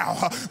believe right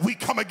now, we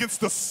come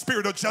against the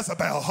spirit of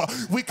Jezebel.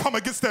 We come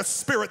against that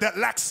spirit that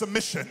lacks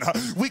submission.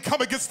 We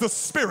come against the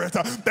spirit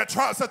that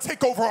tries to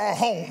take over our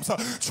homes,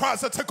 tries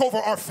to take over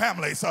our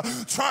families,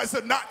 tries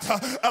to not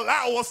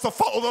allow us to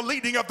follow the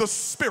leading of the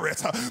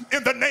spirit.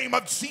 In the name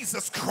of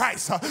Jesus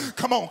Christ.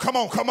 Come on, come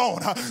on, come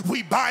on.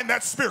 We bind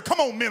that spirit. Come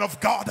on, men of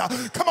God.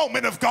 Come on,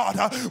 men of God.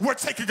 We're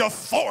taking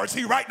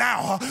authority right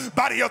now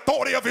by the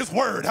authority of his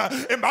word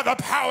and by the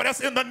power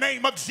that's in the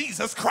name of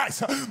Jesus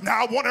Christ.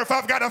 Now I wonder if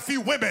I've got a few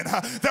women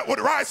that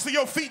would rise to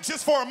your feet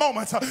just for a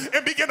moment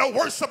and begin to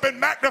worship and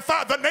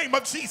magnify the name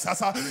of Jesus.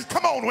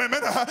 Come on,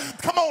 women.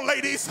 Come on,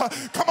 ladies.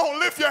 Come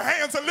on, lift your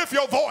hands and lift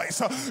your voice.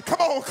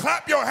 Come on,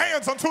 clap your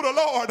hands unto the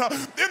Lord.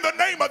 In the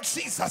name of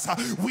Jesus,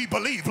 we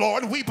believe,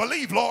 Lord. We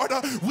believe, Lord.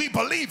 We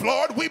believe,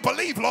 Lord. We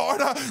believe,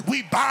 Lord.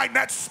 We bind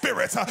that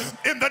spirit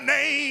in the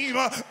name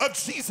of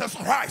Jesus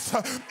Christ.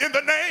 In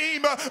the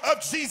name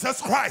of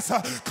Jesus Christ.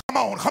 Come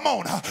on, come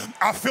on.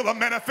 I feel a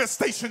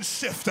manifestation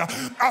shift.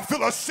 I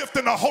feel a shift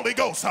in the Holy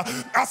Ghost.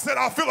 I said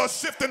I feel a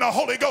shift in the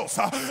Holy Ghost.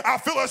 I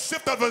feel a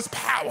shift of his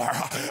power.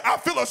 I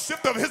feel a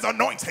shift of his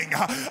anointing.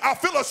 I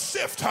feel a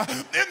shift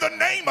in the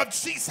name of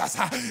Jesus.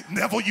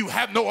 Devil, you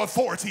have no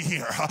authority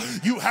here.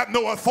 You have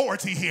no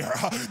authority here.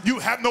 You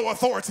have no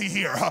authority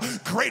here.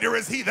 Greater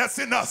is he that's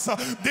in us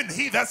than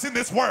he that's in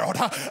this world.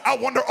 I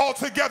wonder all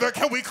together,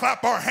 can we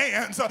clap our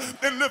hands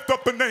and lift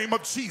up the name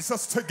of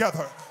Jesus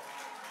together?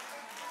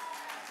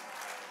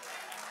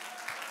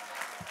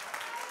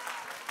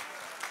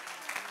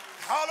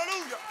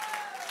 Hallelujah.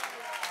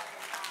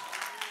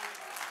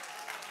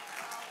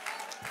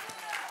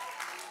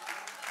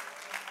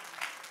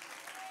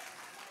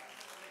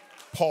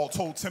 Paul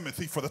told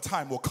Timothy, for the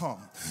time will come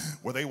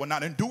where they will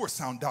not endure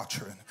sound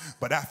doctrine,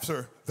 but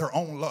after their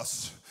own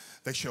lusts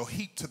they shall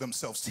heap to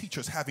themselves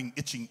teachers having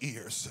itching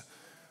ears.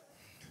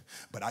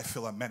 But I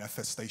feel a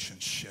manifestation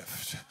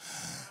shift.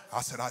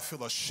 I said, I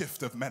feel a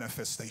shift of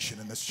manifestation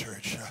in this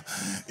church.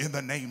 In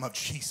the name of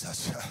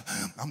Jesus.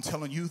 I'm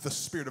telling you, the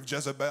spirit of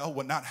Jezebel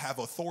will not have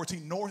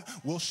authority, nor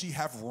will she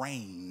have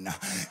reign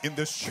in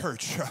this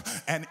church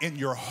and in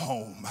your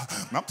home.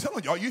 I'm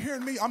telling you, are you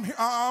hearing me?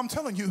 I'm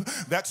telling you,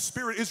 that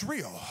spirit is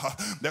real.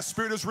 That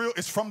spirit is real.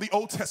 It's from the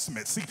Old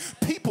Testament. See,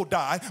 people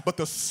die, but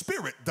the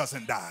spirit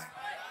doesn't die.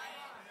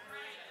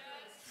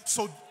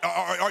 So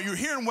are you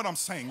hearing what I'm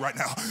saying right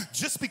now?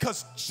 Just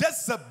because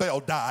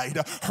Jezebel died,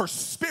 her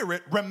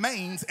spirit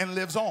remains and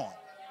lives on.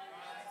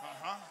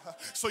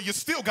 So you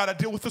still got to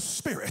deal with the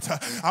spirit.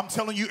 I'm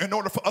telling you, in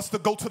order for us to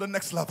go to the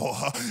next level,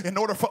 in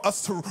order for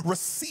us to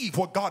receive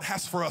what God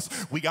has for us,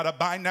 we got to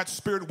bind that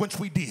spirit, which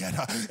we did.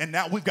 And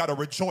now we've got to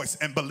rejoice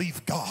and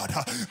believe God,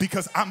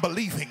 because I'm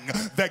believing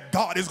that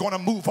God is going to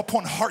move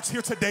upon hearts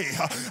here today.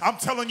 I'm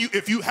telling you,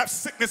 if you have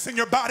sickness in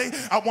your body,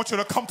 I want you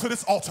to come to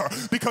this altar,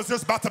 because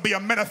there's about to be a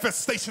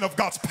manifestation of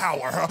God's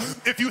power.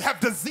 If you have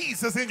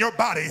diseases in your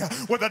body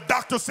where the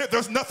doctor said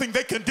there's nothing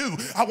they can do,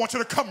 I want you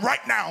to come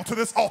right now to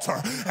this altar.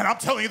 And I'm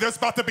telling you, there's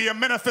about to be a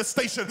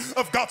manifestation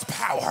of God's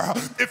power.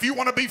 If you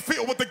want to be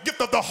filled with the gift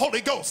of the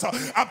Holy Ghost,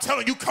 I'm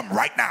telling you, come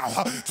right now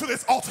to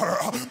this altar,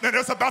 and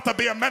there's about to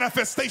be a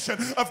manifestation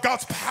of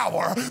God's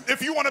power.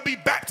 If you want to be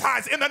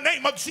baptized in the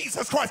name of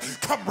Jesus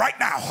Christ, come right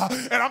now,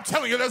 and I'm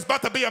telling you, there's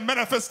about to be a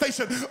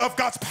manifestation of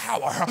God's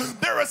power.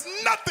 There is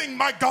nothing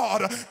my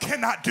God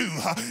cannot do.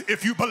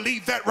 If you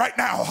believe that right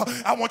now,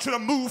 I want you to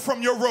move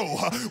from your row.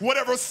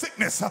 Whatever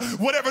sickness,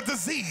 whatever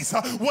disease,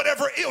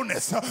 whatever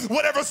illness,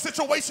 whatever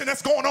situation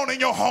that's going on in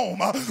your home,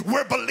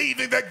 we're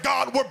believing that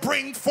God will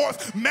bring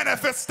forth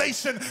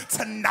manifestation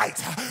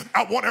tonight.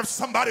 I wonder if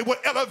somebody would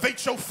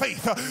elevate your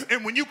faith.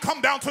 And when you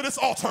come down to this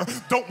altar,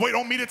 don't wait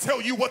on me to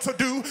tell you what to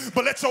do,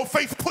 but let your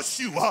faith push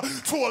you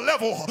to a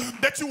level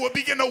that you will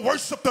begin to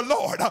worship the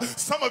Lord.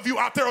 Some of you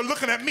out there are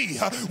looking at me,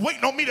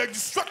 waiting on me to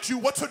instruct you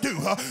what to do,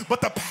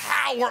 but the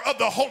power of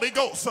the Holy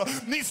Ghost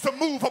needs to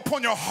move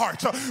upon your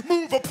heart,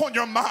 move upon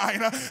your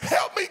mind.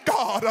 Help me,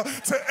 God,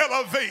 to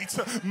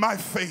elevate my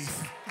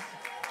faith.